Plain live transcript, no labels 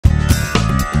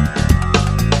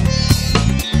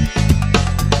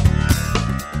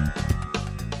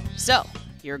So,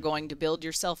 you're going to build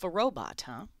yourself a robot,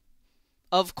 huh?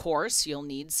 Of course, you'll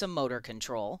need some motor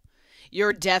control.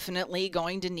 You're definitely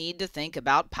going to need to think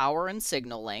about power and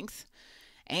signal length.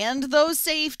 And those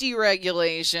safety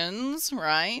regulations,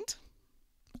 right?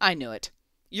 I knew it.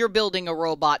 You're building a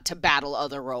robot to battle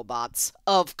other robots.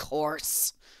 Of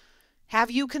course. Have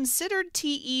you considered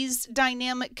TE's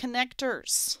dynamic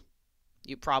connectors?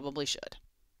 You probably should.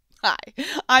 Hi,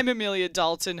 I'm Amelia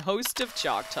Dalton, host of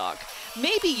Chalk Talk.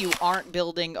 Maybe you aren't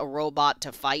building a robot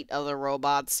to fight other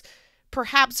robots,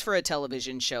 perhaps for a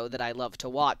television show that I love to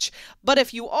watch. But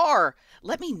if you are,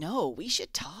 let me know. We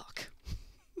should talk.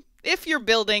 If you're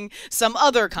building some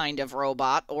other kind of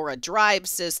robot, or a drive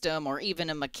system, or even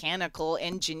a mechanical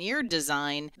engineered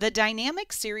design, the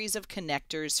dynamic series of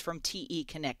connectors from TE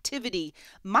Connectivity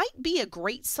might be a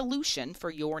great solution for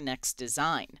your next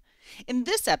design. In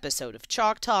this episode of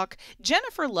Chalk Talk,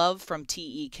 Jennifer Love from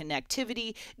TE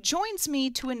Connectivity joins me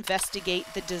to investigate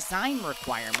the design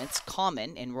requirements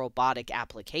common in robotic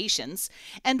applications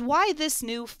and why this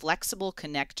new flexible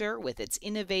connector with its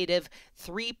innovative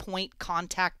three-point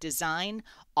contact design,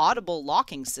 audible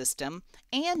locking system,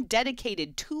 and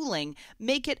dedicated tooling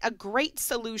make it a great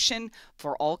solution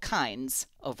for all kinds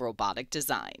of robotic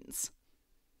designs.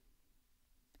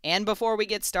 And before we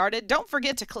get started, don't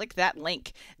forget to click that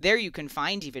link. There you can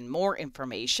find even more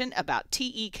information about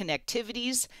TE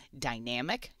Connectivity's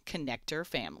dynamic connector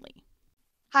family.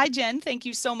 Hi, Jen. Thank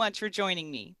you so much for joining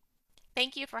me.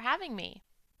 Thank you for having me.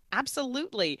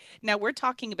 Absolutely. Now, we're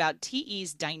talking about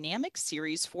TE's dynamic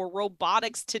series for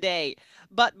robotics today.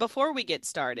 But before we get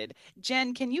started,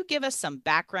 Jen, can you give us some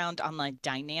background on the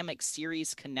dynamic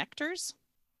series connectors?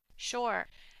 Sure.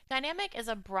 Dynamic is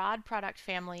a broad product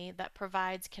family that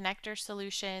provides connector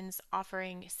solutions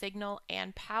offering signal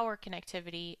and power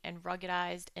connectivity in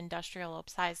ruggedized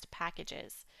industrial-sized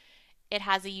packages. It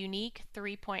has a unique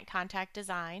three-point contact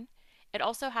design. It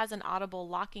also has an audible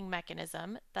locking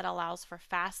mechanism that allows for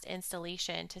fast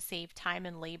installation to save time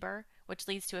and labor, which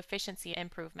leads to efficiency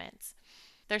improvements.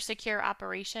 Their secure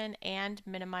operation and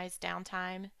minimized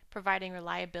downtime, providing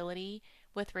reliability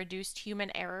with reduced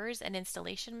human errors and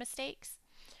installation mistakes.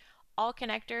 All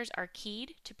connectors are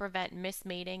keyed to prevent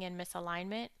mismating and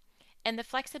misalignment, and the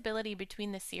flexibility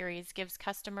between the series gives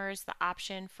customers the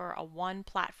option for a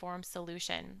one-platform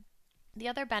solution. The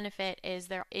other benefit is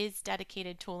there is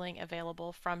dedicated tooling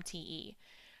available from TE.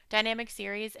 Dynamic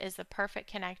Series is the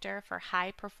perfect connector for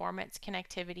high-performance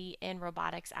connectivity in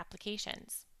robotics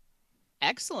applications.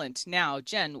 Excellent. Now,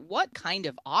 Jen, what kind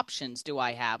of options do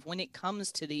I have when it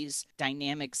comes to these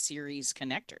dynamic series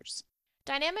connectors?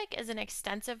 Dynamic is an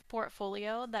extensive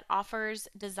portfolio that offers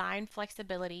design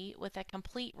flexibility with a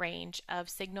complete range of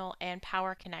signal and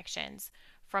power connections,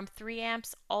 from 3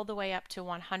 amps all the way up to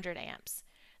 100 amps.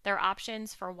 There are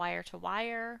options for wire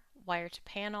to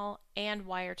panel, and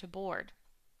wire to board.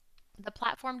 The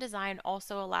platform design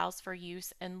also allows for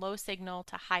use in low signal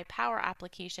to high power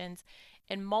applications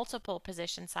in multiple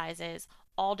position sizes,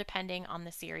 all depending on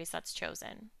the series that's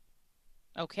chosen.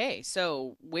 Okay,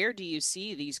 so where do you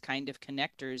see these kind of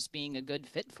connectors being a good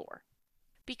fit for?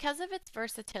 Because of its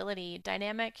versatility,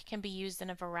 Dynamic can be used in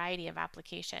a variety of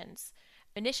applications.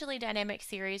 Initially, Dynamic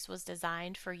Series was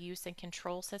designed for use in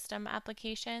control system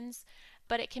applications,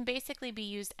 but it can basically be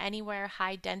used anywhere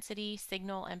high density,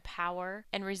 signal, and power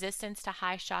and resistance to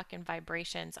high shock and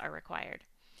vibrations are required.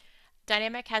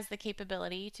 Dynamic has the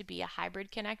capability to be a hybrid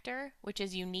connector, which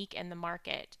is unique in the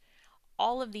market.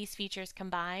 All of these features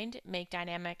combined make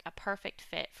Dynamic a perfect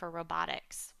fit for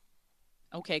robotics.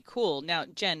 Okay, cool. Now,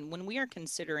 Jen, when we are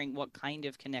considering what kind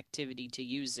of connectivity to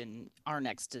use in our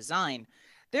next design,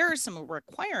 there are some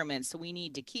requirements that we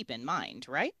need to keep in mind,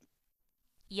 right?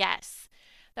 Yes,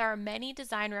 there are many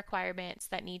design requirements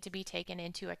that need to be taken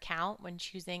into account when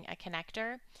choosing a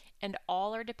connector, and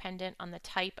all are dependent on the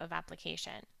type of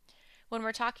application. When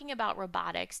we're talking about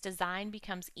robotics, design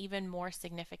becomes even more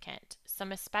significant.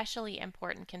 Some especially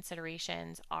important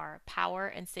considerations are power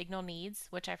and signal needs,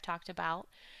 which I've talked about,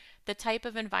 the type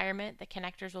of environment the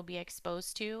connectors will be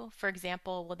exposed to. For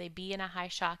example, will they be in a high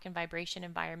shock and vibration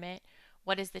environment?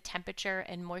 What is the temperature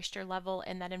and moisture level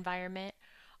in that environment?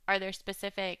 Are there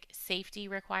specific safety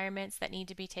requirements that need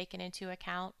to be taken into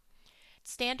account?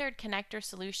 Standard connector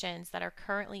solutions that are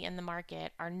currently in the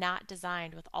market are not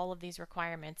designed with all of these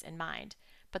requirements in mind,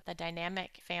 but the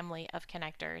Dynamic family of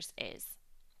connectors is.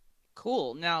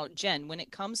 Cool. Now, Jen, when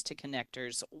it comes to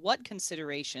connectors, what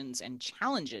considerations and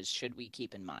challenges should we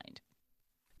keep in mind?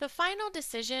 The final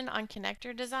decision on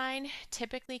connector design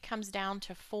typically comes down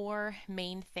to four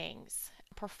main things: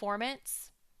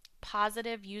 performance,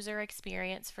 positive user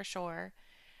experience for sure,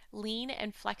 lean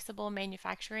and flexible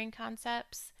manufacturing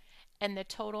concepts, and the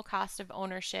total cost of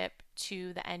ownership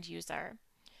to the end user.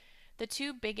 The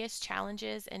two biggest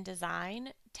challenges in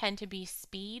design tend to be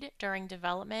speed during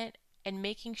development and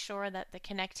making sure that the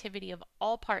connectivity of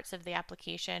all parts of the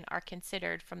application are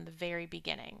considered from the very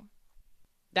beginning.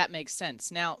 That makes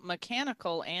sense. Now,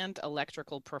 mechanical and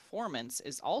electrical performance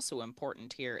is also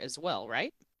important here as well,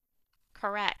 right?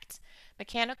 Correct.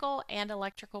 Mechanical and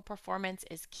electrical performance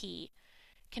is key.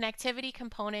 Connectivity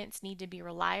components need to be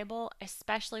reliable,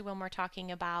 especially when we're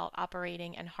talking about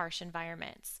operating in harsh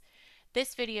environments.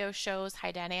 This video shows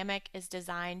how Dynamic is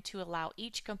designed to allow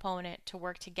each component to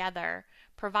work together,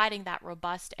 providing that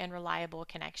robust and reliable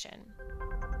connection.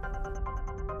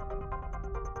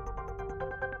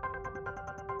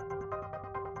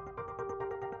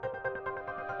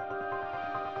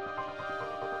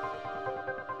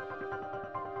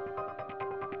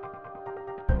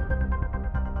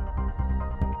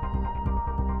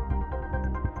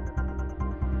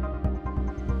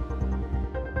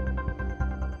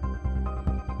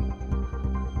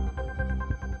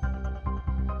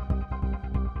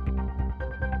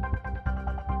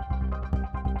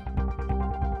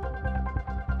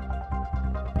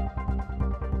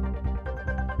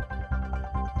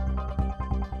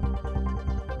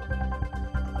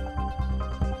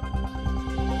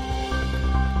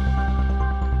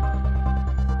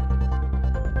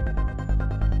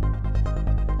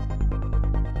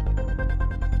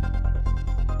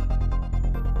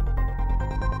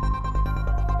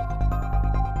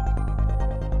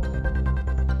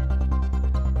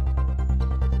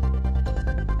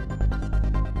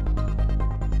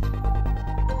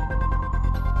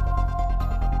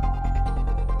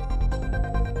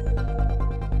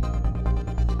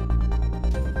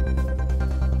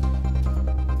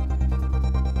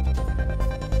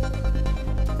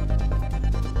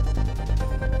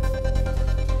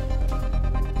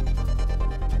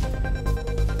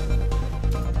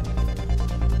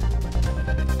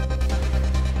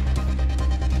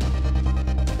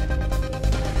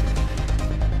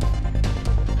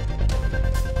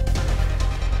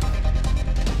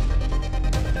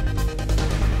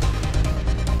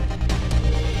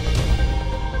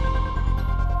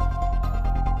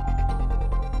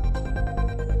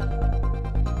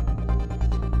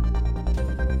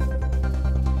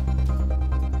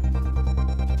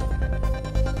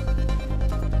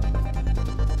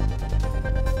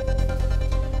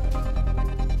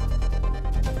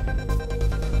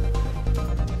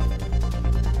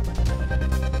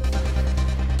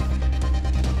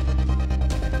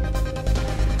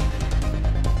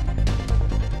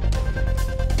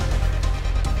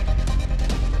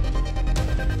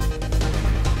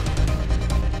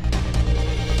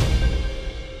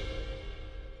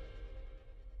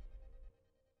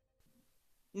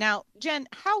 Now, Jen,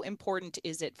 how important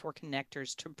is it for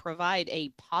connectors to provide a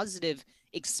positive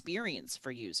experience for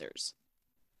users?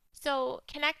 So,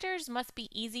 connectors must be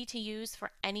easy to use for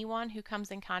anyone who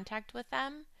comes in contact with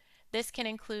them. This can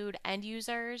include end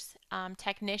users,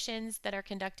 technicians that are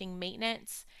conducting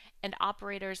maintenance, and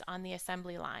operators on the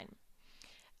assembly line.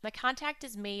 The contact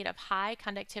is made of high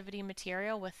conductivity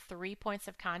material with 3 points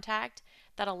of contact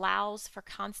that allows for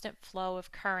constant flow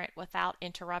of current without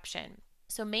interruption.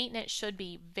 So maintenance should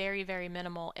be very, very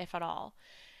minimal, if at all.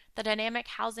 The dynamic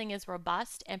housing is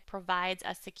robust and provides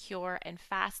a secure and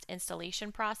fast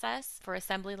installation process for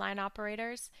assembly line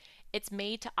operators. It's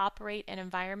made to operate in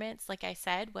environments, like I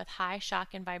said, with high shock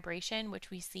and vibration,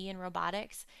 which we see in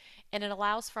robotics, and it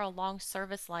allows for a long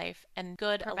service life and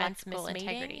good electrical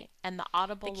integrity. And the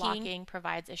audible locking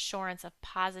provides assurance of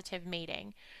positive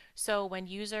mating. So when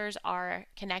users are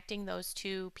connecting those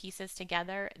two pieces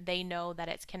together, they know that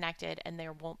it's connected and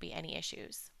there won't be any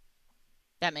issues.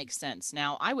 That makes sense.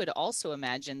 Now, I would also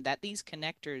imagine that these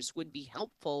connectors would be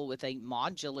helpful with a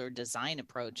modular design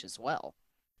approach as well.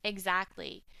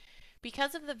 Exactly.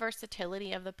 Because of the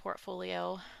versatility of the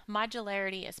portfolio,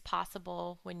 modularity is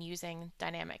possible when using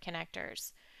dynamic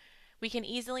connectors. We can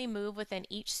easily move within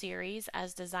each series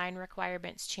as design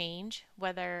requirements change,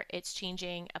 whether it's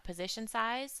changing a position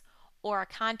size or a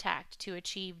contact to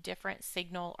achieve different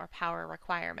signal or power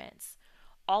requirements.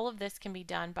 All of this can be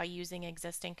done by using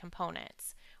existing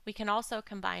components. We can also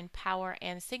combine power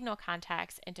and signal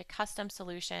contacts into custom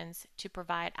solutions to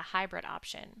provide a hybrid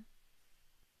option.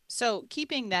 So,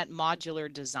 keeping that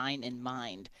modular design in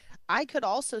mind, I could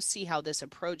also see how this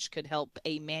approach could help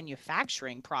a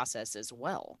manufacturing process as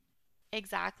well.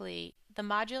 Exactly. The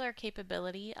modular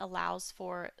capability allows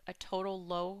for a total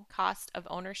low cost of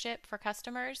ownership for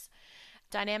customers.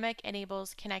 Dynamic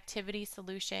enables connectivity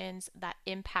solutions that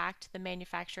impact the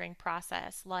manufacturing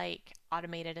process, like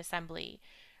automated assembly,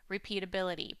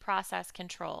 repeatability, process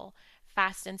control,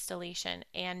 fast installation,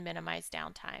 and minimize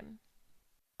downtime.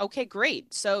 Okay,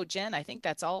 great. So, Jen, I think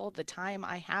that's all the time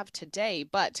I have today,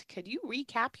 but could you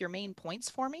recap your main points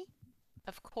for me?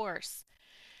 Of course,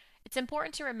 it's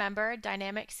important to remember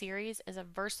Dynamic Series is a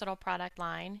versatile product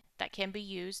line that can be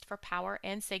used for power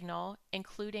and signal,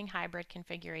 including hybrid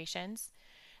configurations.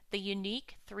 The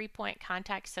unique 3-point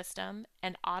contact system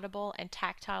and audible and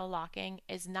tactile locking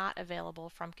is not available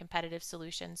from competitive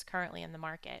solutions currently in the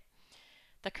market.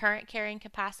 The current carrying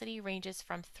capacity ranges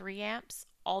from 3 amps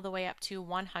all the way up to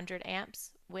 100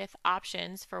 amps with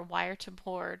options for wire to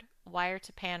board, wire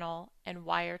to panel, and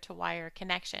wire to wire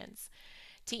connections.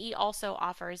 TE also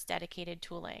offers dedicated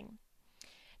tooling.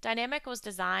 Dynamic was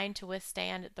designed to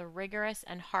withstand the rigorous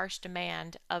and harsh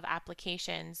demand of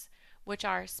applications, which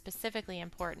are specifically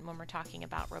important when we're talking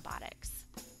about robotics.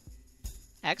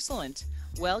 Excellent.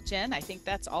 Well, Jen, I think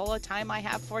that's all the time I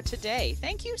have for today.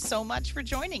 Thank you so much for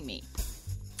joining me.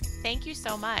 Thank you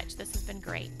so much. This has been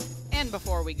great. And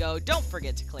before we go, don't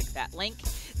forget to click that link.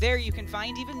 There you can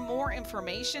find even more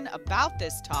information about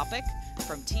this topic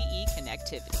from TE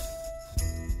Connectivity.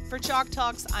 For Chalk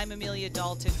Talks, I'm Amelia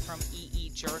Dalton from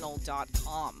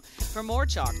eejournal.com. For more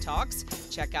Chalk Talks,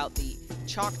 check out the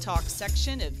Chalk Talk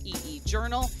section of EE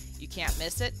Journal. You can't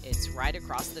miss it. It's right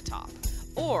across the top.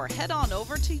 Or head on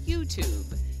over to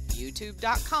YouTube,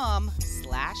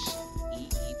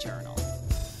 youtube.com/EEJournal.